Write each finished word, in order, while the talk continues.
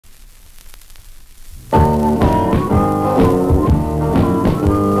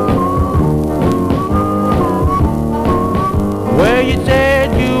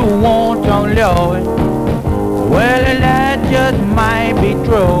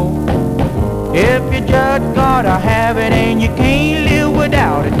If you just gotta have it and you can't live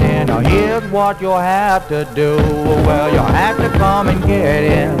without it, then here's what you'll have to do. Well, you'll have to come and get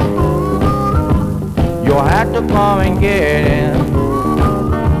it. You'll have to come and get it.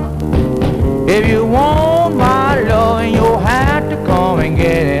 If you want my loving, you'll have to come and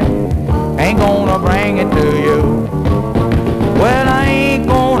get it. Ain't gonna bring it to you. Well, I ain't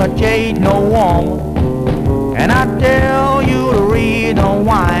gonna chase no woman, and I tell you the reason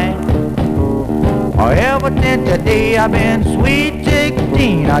why. Ever since the day I've been sweet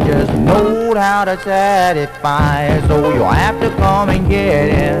 16, I just know how to satisfy. So you'll have to come and get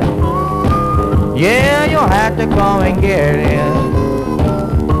it. Yeah, you'll have to come and get it.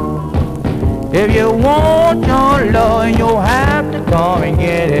 If you want your love, you'll have to come and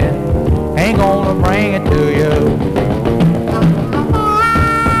get it. Ain't gonna bring it to you.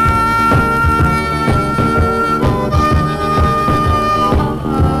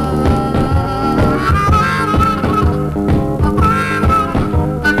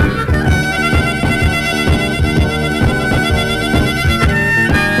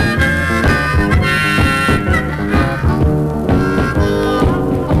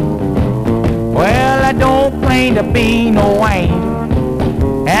 I don't claim to be no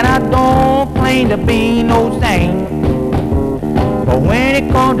angel, and I don't claim to be no saint. But when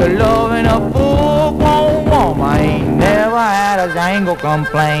it comes to loving a full-grown woman, I ain't never had a single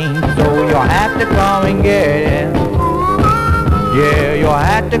complaint. So you'll have to come and get it. Yeah, you'll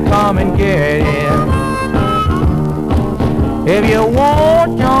have to come and get it. If you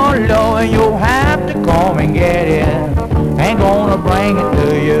want your loving, you'll have to come and get it. Ain't gonna bring it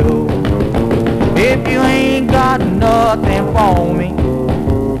to you. If you ain't got nothing for me,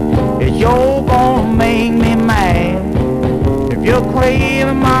 it's sure gonna make me mad. If you're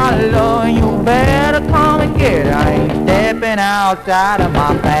craving my love, you better come and get it. I ain't stepping outside of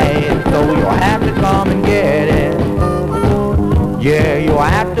my path, so you'll have to come and get it. Yeah, you'll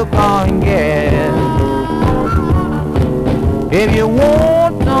have to come and get it. If you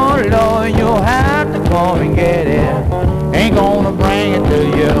want some love, you'll have to come and get it. Ain't gonna bring it to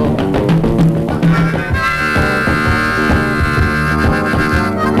you.